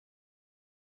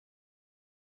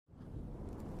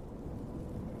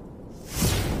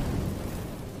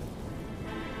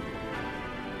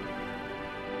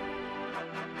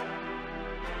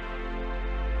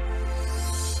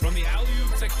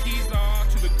the keys are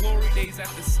to the glory days at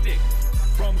the stick.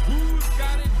 From who's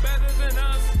got it better than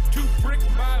us to brick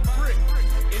by brick.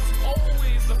 It's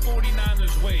always the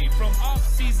 49ers way, from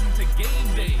off-season to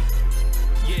game day.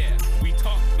 Yeah, we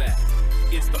talk back.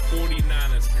 It's the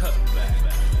 49ers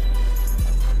cutback.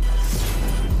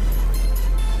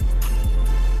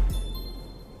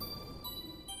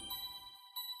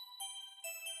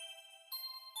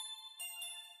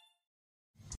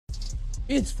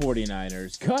 It's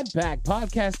 49ers Cutback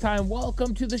Podcast time.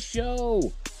 Welcome to the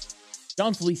show.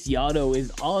 John Feliciano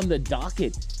is on the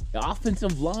docket. The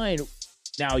offensive line.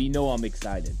 Now, you know I'm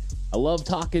excited. I love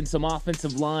talking some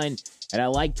offensive line, and I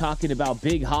like talking about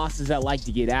big hosses that like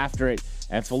to get after it.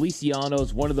 And Feliciano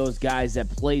is one of those guys that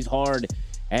plays hard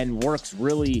and works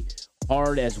really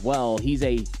hard as well. He's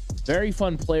a very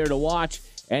fun player to watch,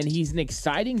 and he's an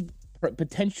exciting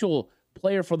potential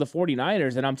player for the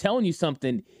 49ers. And I'm telling you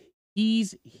something,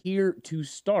 he's here to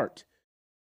start.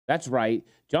 That's right.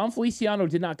 John Feliciano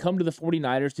did not come to the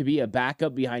 49ers to be a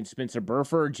backup behind Spencer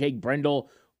Burford, Jake Brendel,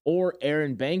 or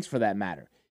Aaron Banks for that matter.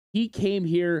 He came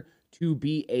here to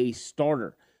be a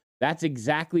starter. That's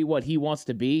exactly what he wants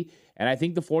to be, and I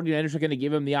think the 49ers are going to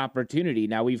give him the opportunity.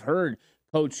 Now, we've heard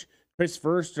Coach Chris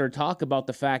Foerster talk about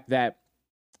the fact that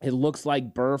it looks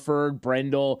like Burford,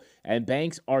 Brendel, and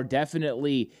Banks are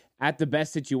definitely at the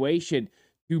best situation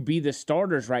to be the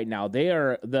starters right now. They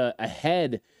are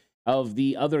ahead of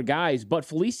the other guys, but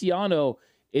Feliciano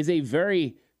is a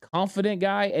very confident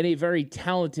guy and a very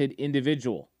talented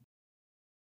individual.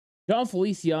 John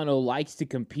Feliciano likes to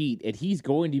compete, and he's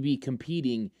going to be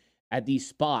competing at these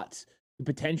spots to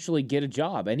potentially get a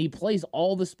job, and he plays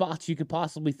all the spots you could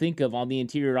possibly think of on the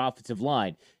interior offensive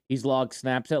line. He's logged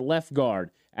snaps at left guard,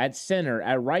 at center,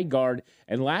 at right guard,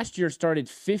 and last year started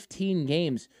 15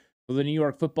 games for the New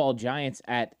York Football Giants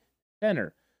at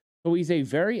center. So he's a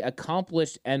very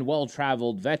accomplished and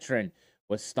well-traveled veteran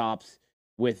with stops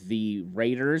with the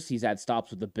Raiders. He's had stops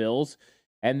with the Bills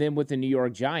and then with the New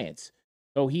York Giants.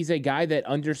 So he's a guy that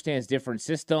understands different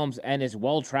systems and is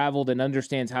well-traveled and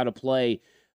understands how to play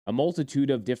a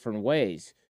multitude of different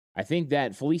ways. I think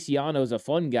that Feliciano is a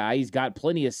fun guy. He's got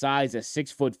plenty of size at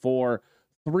 6'4",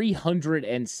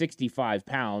 365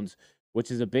 pounds, which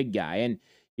is a big guy. And,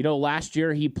 you know, last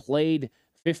year he played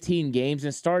 15 games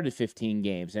and started 15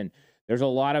 games. And there's a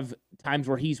lot of times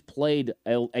where he's played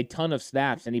a ton of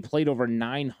snaps, and he played over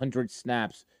 900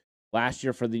 snaps last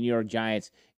year for the New York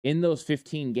Giants in those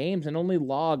 15 games and only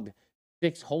logged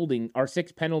 6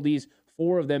 penalties,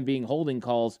 4 of them being holding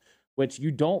calls, which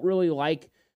you don't really like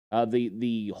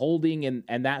the holding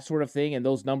and that sort of thing and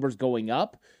those numbers going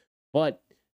up. But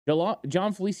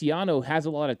John Feliciano has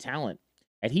a lot of talent,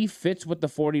 and he fits what the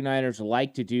 49ers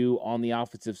like to do on the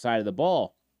offensive side of the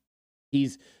ball.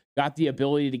 He's got the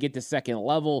ability to get to second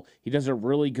level. He does a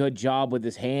really good job with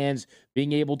his hands,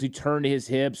 being able to turn his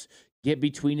hips, get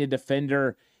between the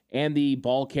defender and the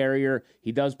ball carrier.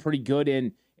 He does pretty good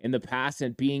in the pass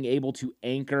and being able to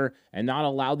anchor and not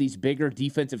allow these bigger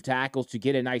defensive tackles to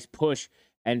get a nice push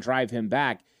and drive him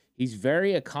back. He's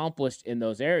very accomplished in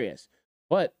those areas,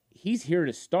 but he's here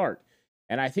to start.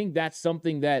 And I think that's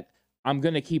something that I'm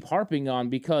going to keep harping on,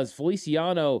 because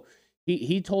Feliciano,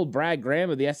 he told Brad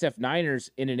Graham of the SF Niners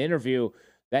in an interview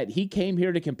that he came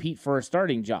here to compete for a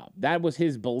starting job. That was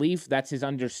his belief. That's his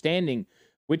understanding,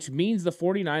 which means the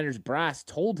 49ers brass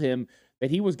told him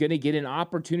that he was going to get an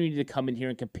opportunity to come in here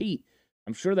and compete.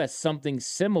 I'm sure that's something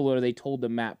similar they told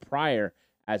him Matt Pryor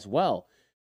as well.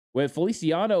 Well,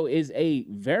 Feliciano is a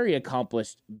very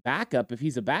accomplished backup if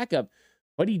he's a backup,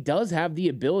 but he does have the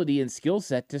ability and skill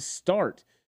set to start.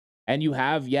 And you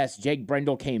have, yes, Jake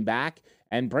Brendel came back,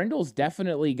 and Brendel's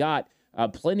definitely got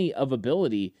plenty of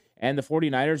ability, and the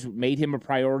 49ers made him a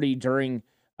priority during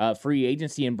free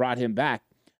agency and brought him back.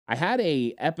 I had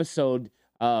a episode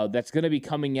that's going to be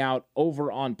coming out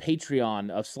over on Patreon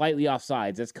of Slightly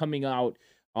Offsides. That's coming out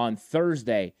on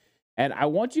Thursday. And I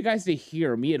want you guys to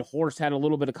hear, me and Horst had a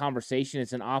little bit of conversation.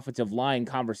 It's an offensive line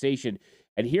conversation.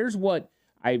 And here's what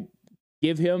I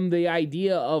give him the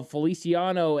idea of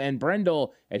Feliciano and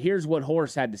Brendel. And here's what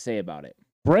Horst had to say about it.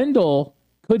 Brendel,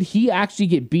 could he actually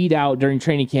get beat out during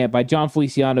training camp by John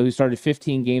Feliciano, who started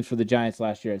 15 games for the Giants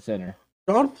last year at center?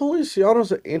 John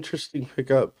Feliciano's an interesting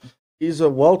pickup. He's a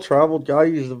well-traveled guy.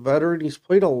 He's a veteran. He's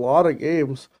played a lot of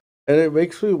games. And it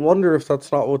makes me wonder if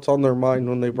that's not what's on their mind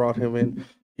when they brought him in.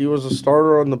 He was a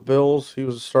starter on the Bills. He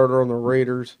was a starter on the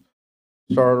Raiders.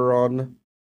 Starter on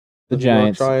the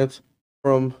Giants.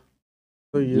 From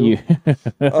the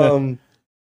U.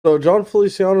 So John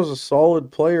Feliciano's a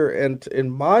solid player, and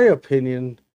in my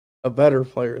opinion, a better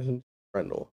player than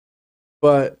Brendel.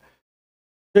 But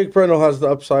Jake Brendel has the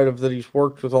upside of that he's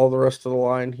worked with all the rest of the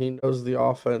line. He knows the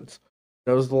offense,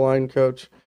 knows the line coach.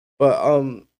 But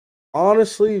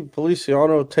honestly,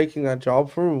 Feliciano taking that job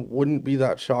from him wouldn't be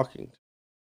that shocking.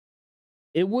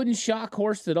 It wouldn't shock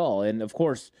Horst at all. And of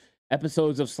course,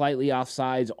 episodes of Slightly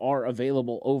Offsides are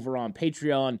available over on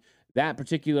Patreon. That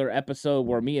particular episode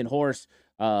where me and Horst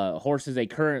is a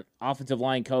current offensive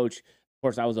line coach. Of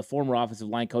course, I was a former offensive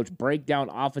line coach. Break down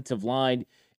offensive line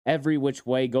every which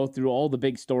way, go through all the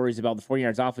big stories about the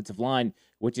 49ers offensive line,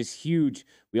 which is huge.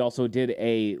 We also did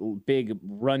a big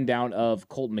rundown of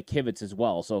Colton McKivitz as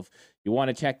well. So if you want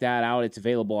to check that out, it's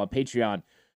available on Patreon.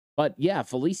 But yeah,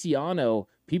 Feliciano,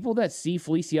 people that see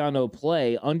Feliciano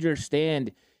play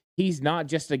understand he's not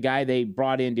just a guy they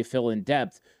brought in to fill in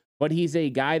depth, but he's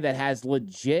a guy that has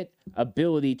legit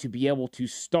ability to be able to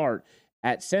start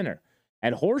at center.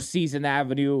 And Horst sees an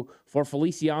avenue for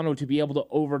Feliciano to be able to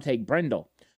overtake Brendel.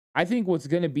 I think what's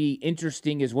going to be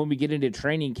interesting is when we get into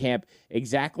training camp,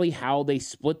 exactly how they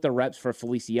split the reps for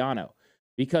Feliciano.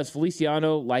 Because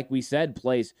Feliciano, like we said,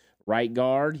 plays right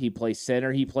guard, he plays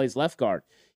center, he plays left guard.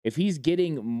 If he's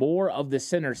getting more of the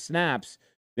center snaps,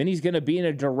 then he's going to be in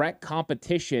a direct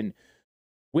competition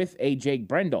with a Jake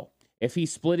Brendel. If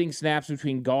he's splitting snaps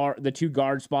between the two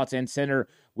guard spots and center,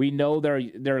 we know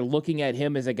they're looking at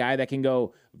him as a guy that can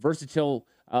go versatile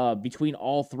between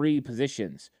all three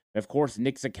positions. Of course,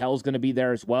 Nick Zakelj is going to be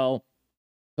there as well.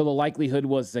 So the likelihood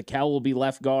was Zakelj will be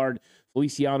left guard,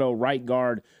 Feliciano right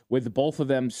guard, with both of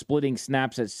them splitting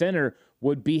snaps at center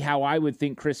would be how I would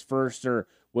think Chris Foerster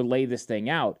would lay this thing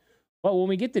out. But when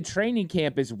we get to training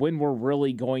camp is when we're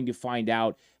really going to find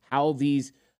out how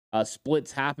these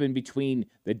splits happen between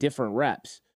the different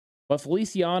reps. But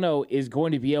Feliciano is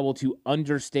going to be able to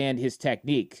understand his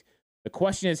technique. The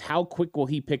question is, how quick will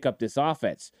he pick up this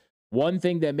offense? One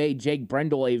thing that made Jake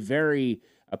Brendel a very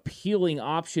appealing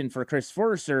option for Chris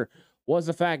Foerster was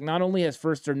the fact not only has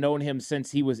Foerster known him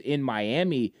since he was in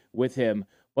Miami with him,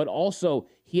 but also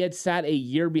he had sat a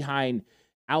year behind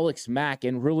Alex Mack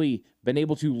and really been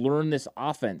able to learn this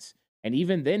offense. And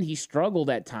even then, he struggled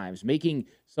at times, making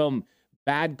some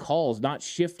bad calls, not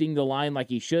shifting the line like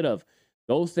he should have.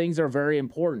 Those things are very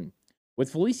important.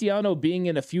 With Feliciano being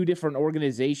in a few different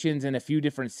organizations and a few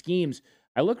different schemes,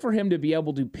 I look for him to be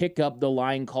able to pick up the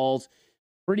line calls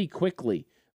pretty quickly.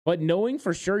 But knowing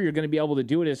for sure you're going to be able to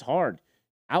do it is hard.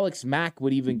 Alex Mack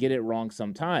would even get it wrong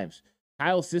sometimes.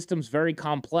 Kyle's system's very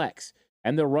complex,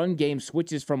 and the run game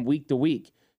switches from week to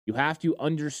week. You have to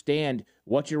understand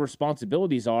what your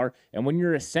responsibilities are, and when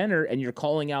you're a center and you're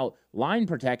calling out line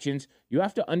protections, you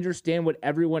have to understand what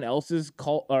everyone else's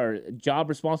job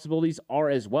responsibilities are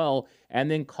as well,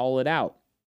 and then call it out.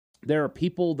 There are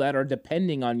people that are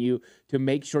depending on you to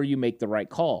make sure you make the right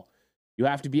call. You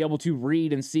have to be able to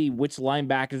read and see which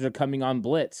linebackers are coming on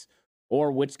blitz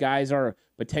or which guys are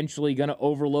potentially going to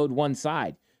overload one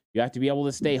side. You have to be able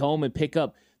to stay home and pick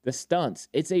up the stunts.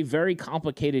 It's a very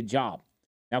complicated job.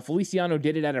 Now, Feliciano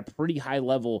did it at a pretty high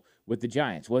level with the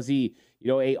Giants. Was he,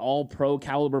 a all-pro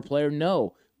caliber player?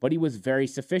 No, but he was very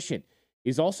sufficient.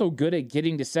 He's also good at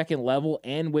getting to second level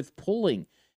and with pulling.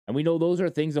 And we know those are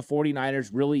things the 49ers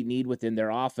really need within their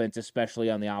offense, especially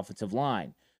on the offensive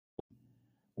line.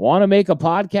 Want to make a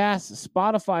podcast?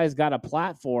 Spotify has got a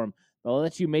platform that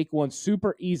lets you make one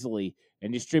super easily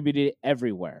and distribute it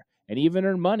everywhere and even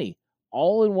earn money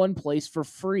all in one place for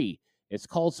free. It's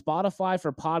called Spotify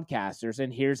for Podcasters,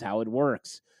 and here's how it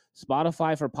works.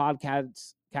 Spotify for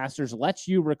Podcasters lets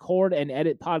you record and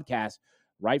edit podcasts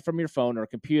right from your phone or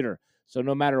computer. So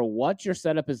no matter what your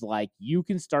setup is like, you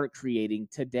can start creating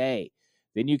today.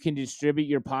 Then you can distribute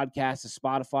your podcast to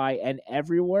Spotify and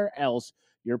everywhere else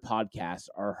your podcasts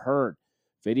are heard.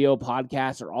 Video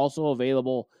podcasts are also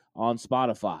available on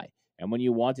Spotify. And when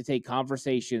you want to take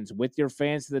conversations with your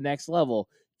fans to the next level,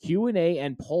 Q&A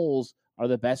and polls are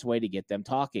the best way to get them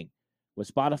talking.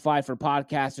 With Spotify for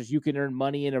Podcasters, you can earn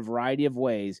money in a variety of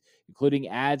ways, including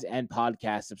ads and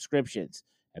podcast subscriptions.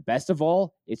 And best of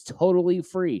all, it's totally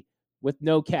free with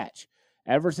no catch.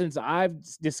 Ever since I've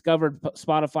discovered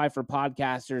Spotify for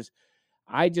Podcasters,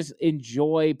 I just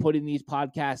enjoy putting these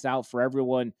podcasts out for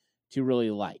everyone to really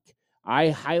like. I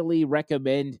highly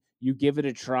recommend you give it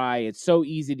a try. It's so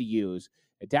easy to use.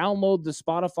 Download the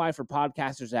Spotify for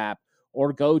Podcasters app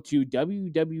or go to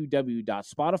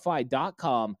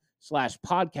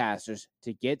www.spotify.com/podcasters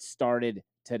to get started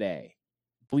today.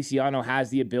 Feliciano has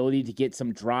the ability to get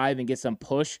some drive and get some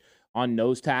push on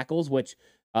nose tackles, which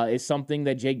is something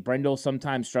that Jake Brendel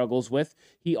sometimes struggles with.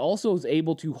 He also is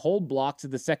able to hold blocks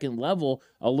at the second level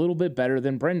a little bit better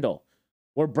than Brendel.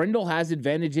 Where Brendel has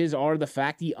advantages are the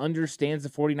fact he understands the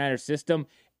 49ers system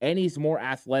and he's more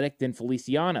athletic than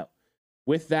Feliciano.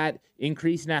 With that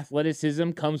increase in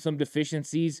athleticism comes some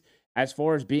deficiencies as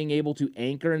far as being able to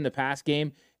anchor in the pass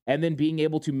game and then being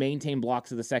able to maintain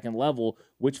blocks at the second level,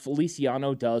 which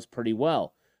Feliciano does pretty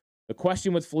well. The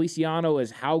question with Feliciano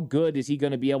is how good is he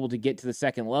going to be able to get to the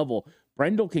second level?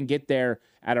 Brendel can get there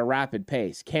at a rapid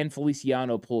pace. Can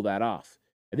Feliciano pull that off?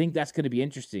 I think that's going to be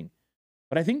interesting.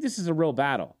 But I think this is a real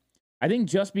battle. I think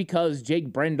just because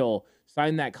Jake Brendel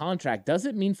signed that contract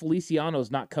doesn't mean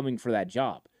Feliciano's not coming for that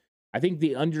job. I think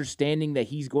the understanding that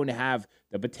he's going to have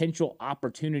the potential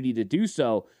opportunity to do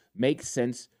so makes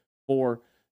sense for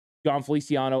John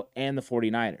Feliciano and the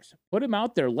 49ers. Put him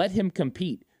out there. Let him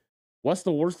compete. What's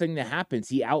the worst thing that happens?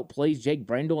 He outplays Jake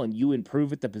Brendel and you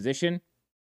improve at the position?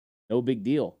 No big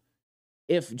deal.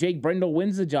 If Jake Brendel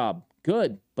wins the job,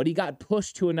 good, but he got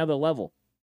pushed to another level.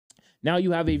 Now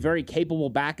you have a very capable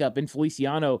backup in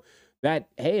Feliciano that,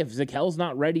 hey, if Zakel's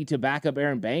not ready to back up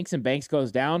Aaron Banks and Banks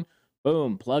goes down,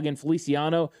 boom, plug in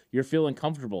Feliciano, you're feeling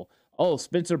comfortable. Oh,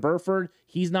 Spencer Burford,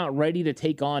 he's not ready to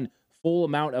take on full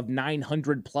amount of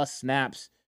 900 plus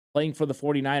snaps playing for the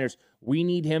 49ers. We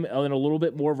need him in a little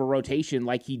bit more of a rotation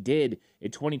like he did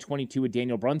in 2022 with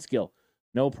Daniel Brunskill.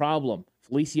 No problem.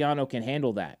 Feliciano can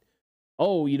handle that.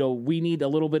 Oh, we need a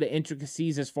little bit of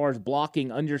intricacies as far as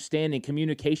blocking, understanding,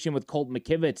 communication with Colt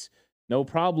McKivitz. No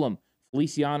problem.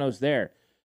 Feliciano's there.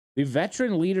 The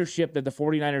veteran leadership that the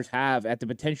 49ers have at the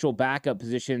potential backup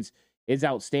positions is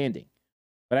outstanding.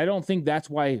 But I don't think that's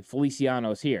why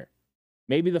Feliciano's here.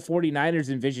 Maybe the 49ers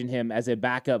envision him as a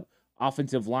backup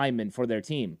offensive lineman for their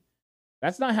team.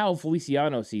 That's not how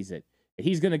Feliciano sees it.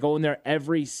 He's going to go in there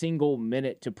every single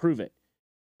minute to prove it.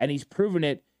 And he's proven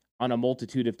it on a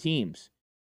multitude of teams.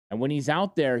 And when he's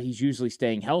out there, he's usually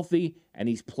staying healthy and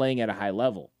he's playing at a high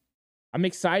level. I'm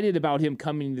excited about him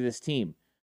coming to this team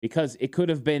because it could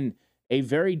have been a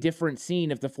very different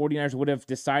scene if the 49ers would have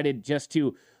decided just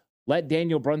to let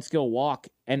Daniel Brunskill walk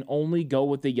and only go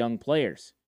with the young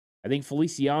players. I think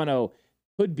Feliciano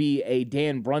could be a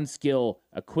Dan Brunskill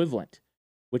equivalent,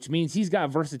 which means he's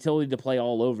got versatility to play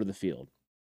all over the field.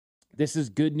 This is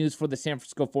good news for the San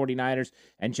Francisco 49ers,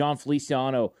 and John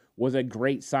Feliciano was a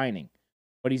great signing.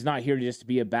 But he's not here just to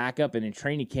be a backup, and in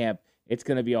training camp, it's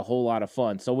going to be a whole lot of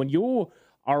fun. So when you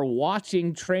are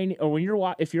watching training, or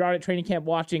if you're out at training camp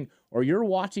watching, or you're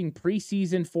watching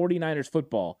preseason 49ers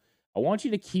football, I want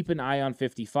you to keep an eye on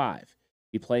 55. Is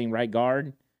he playing right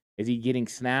guard? Is he getting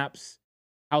snaps?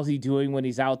 How's he doing when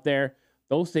he's out there?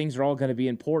 Those things are all going to be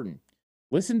important.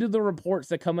 Listen to the reports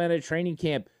that come out of training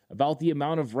camp about the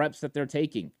amount of reps that they're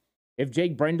taking. If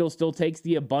Jake Brendel still takes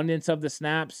the abundance of the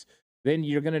snaps, then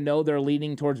you're going to know they're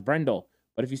leaning towards Brendel.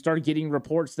 But if you start getting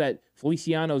reports that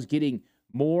Feliciano's getting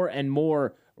more and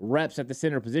more reps at the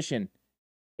center position,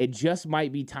 it just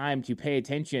might be time to pay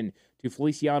attention to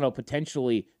Feliciano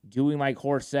potentially doing like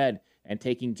Horst said and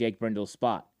taking Jake Brendel's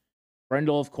spot.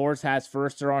 Brendel, of course, has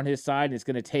Firster on his side, and it's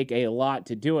going to take a lot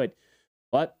to do it.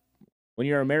 But when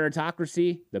you're a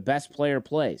meritocracy, the best player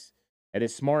plays. It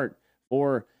is smart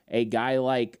for a guy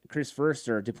like Chris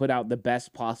Firster to put out the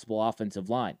best possible offensive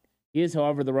line. He is,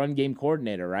 however, the run game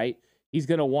coordinator, right? He's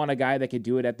going to want a guy that can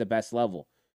do it at the best level.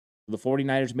 The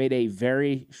 49ers made a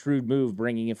very shrewd move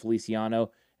bringing in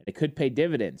Feliciano, and it could pay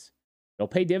dividends. It'll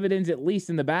pay dividends at least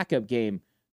in the backup game,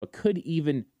 but could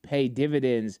even pay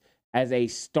dividends as a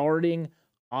starting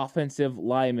offensive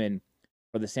lineman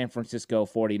for the San Francisco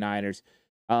 49ers.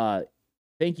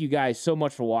 Thank you guys so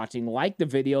much for watching. Like the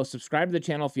video, subscribe to the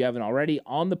channel if you haven't already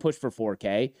on the Push for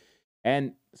 4K.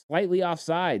 And Slightly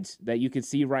Offsides that you can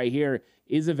see right here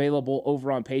is available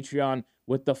over on Patreon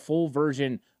with the full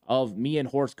version of me and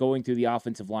Horst going through the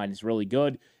offensive line. It's really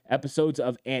good. Episodes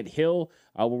of Ant Hill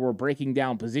where we're breaking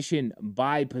down position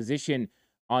by position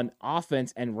on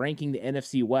offense and ranking the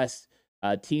NFC West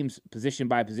teams position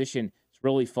by position. It's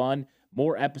really fun.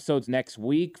 More episodes next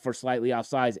week for Slightly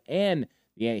Offsides and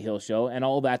the Ant Hill Show, and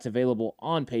all that's available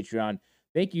on Patreon.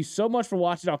 Thank you so much for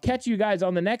watching. I'll catch you guys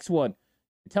on the next one.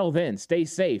 Until then, stay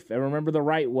safe, and remember the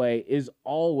right way is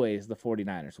always the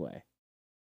 49ers way.